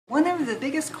the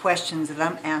biggest questions that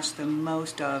I'm asked the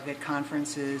most of at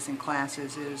conferences and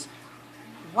classes is,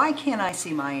 why can't I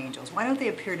see my angels? Why don't they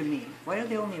appear to me? Why do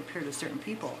they only appear to certain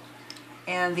people?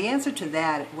 And the answer to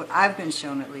that, what I've been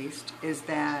shown at least, is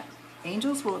that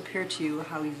angels will appear to you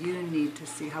how you need to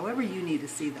see, however you need to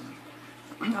see them.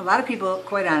 A lot of people,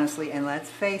 quite honestly, and let's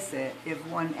face it, if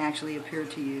one actually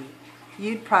appeared to you,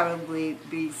 you'd probably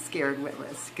be scared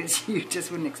witless because you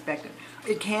just wouldn't expect it.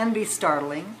 It can be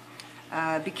startling.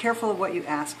 Be careful of what you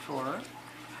ask for.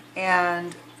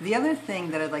 And the other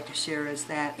thing that I'd like to share is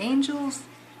that angels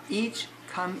each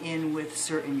come in with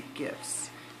certain gifts.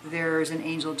 There's an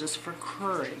angel just for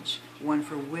courage, one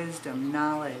for wisdom,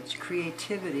 knowledge,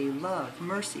 creativity, love,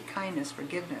 mercy, kindness,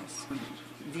 forgiveness.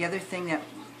 The other thing that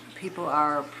people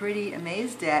are pretty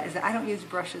amazed at is that I don't use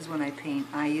brushes when I paint.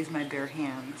 I use my bare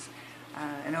hands.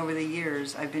 And over the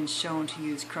years, I've been shown to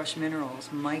use crushed minerals.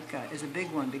 Mica is a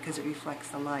big one because it reflects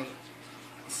the light.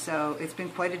 So it's been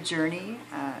quite a journey.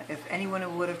 If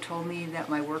anyone would have told me that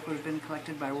my work would have been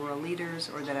collected by world leaders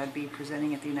or that I'd be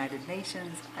presenting at the United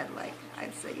Nations,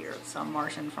 I'd say you're some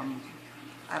Martian from,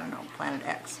 I don't know, planet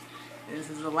X. This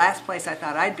is the last place I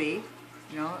thought I'd be,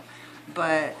 you know.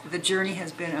 But the journey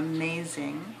has been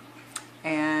amazing,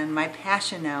 and my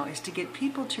passion now is to get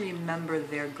people to remember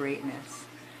their greatness.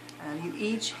 You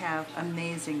each have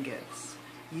amazing gifts.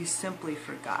 You simply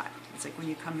forgot. It's like when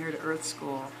you come here to Earth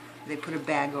School, they put a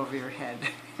bag over your head.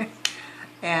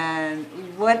 And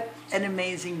what an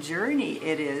amazing journey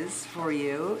it is for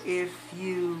you if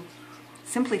you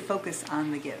simply focus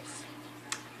on the gifts.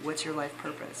 What's your life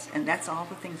purpose? And that's all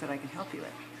the things that I can help you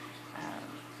with.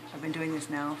 I've been doing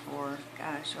this now for,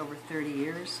 gosh, over 30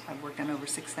 years. I've worked on over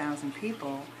 6,000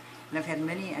 people, and I've had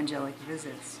many angelic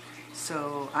visits.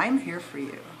 So I'm here for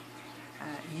you.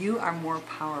 You are more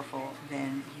powerful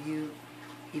than you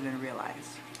even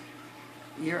realize.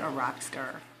 You're a rock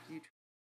star.